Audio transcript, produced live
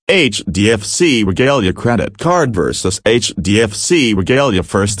HDFC Regalia credit card versus HDFC Regalia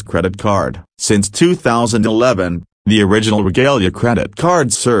First credit card. Since 2011, the original Regalia credit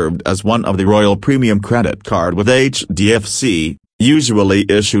card served as one of the Royal Premium credit card with HDFC, usually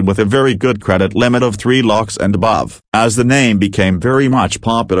issued with a very good credit limit of 3 lakhs and above. As the name became very much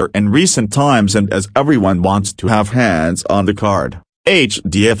popular in recent times and as everyone wants to have hands on the card,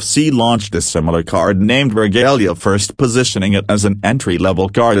 HDFC launched a similar card named Regalia First, positioning it as an entry-level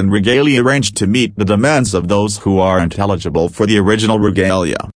card and Regalia arranged to meet the demands of those who aren't eligible for the original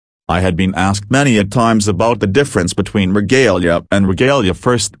Regalia. I had been asked many a times about the difference between Regalia and Regalia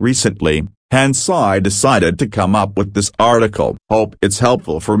First recently, hence I decided to come up with this article. Hope it's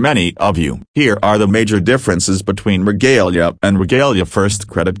helpful for many of you. Here are the major differences between Regalia and Regalia First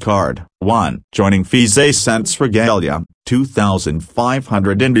credit card. 1. Joining fees. A cents Regalia,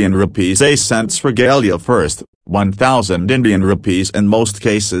 2,500 Indian rupees. A cents Regalia First, 1,000 Indian rupees. In most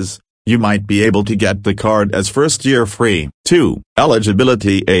cases, you might be able to get the card as first year free. 2.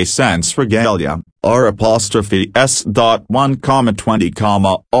 Eligibility. A cents Regalia,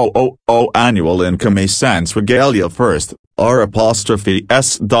 R'1,20,000 annual income. A cents Regalia First,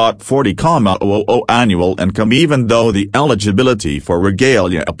 R'40,000 annual income. Even though the eligibility for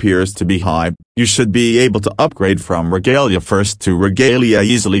Regalia appears to be high, you should be able to upgrade from Regalia First to Regalia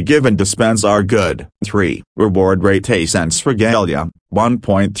easily given the spends are good. 3. Reward rate. A cents Regalia,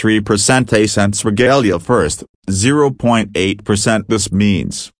 1.3%. A cents Regalia First, 0.8%. This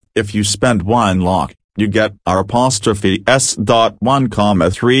means, if you spend 1 lakh, you get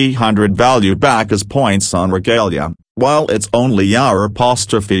R'1,300 value back as points on Regalia, while it's only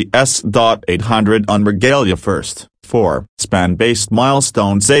R'800 on Regalia First. 4. Spend-based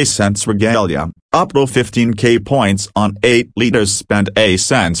milestones. A cents Regalia, up to 15k points on 8 liters spent. A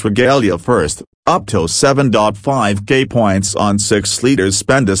cents Regalia First, up to 7.5k points on 6 liters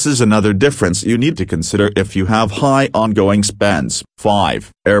spend. This is another difference you need to consider if you have high ongoing spends.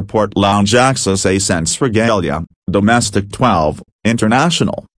 5. Airport lounge access. A cents Regalia, domestic 12,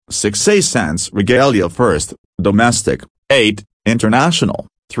 international 6. A cents Regalia First, domestic 8, international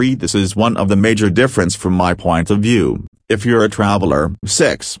 3. This is one of the major difference from my point of view. If you're a traveler.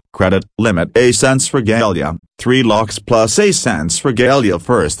 6. Credit limit. A cents Regalia, 3 lakhs plus. A cents Regalia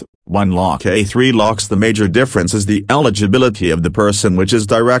First, 1 lakh. 3 lakhs. The major difference is the eligibility of the person, which is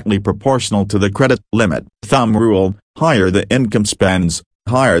directly proportional to the credit limit. Thumb rule: higher the income spends,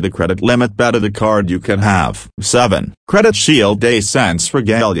 higher the credit limit, better the card you can have. 7. Credit shield. A cents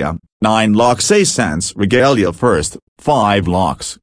Regalia, 9 lakhs. A cents Regalia First, 5 lakhs.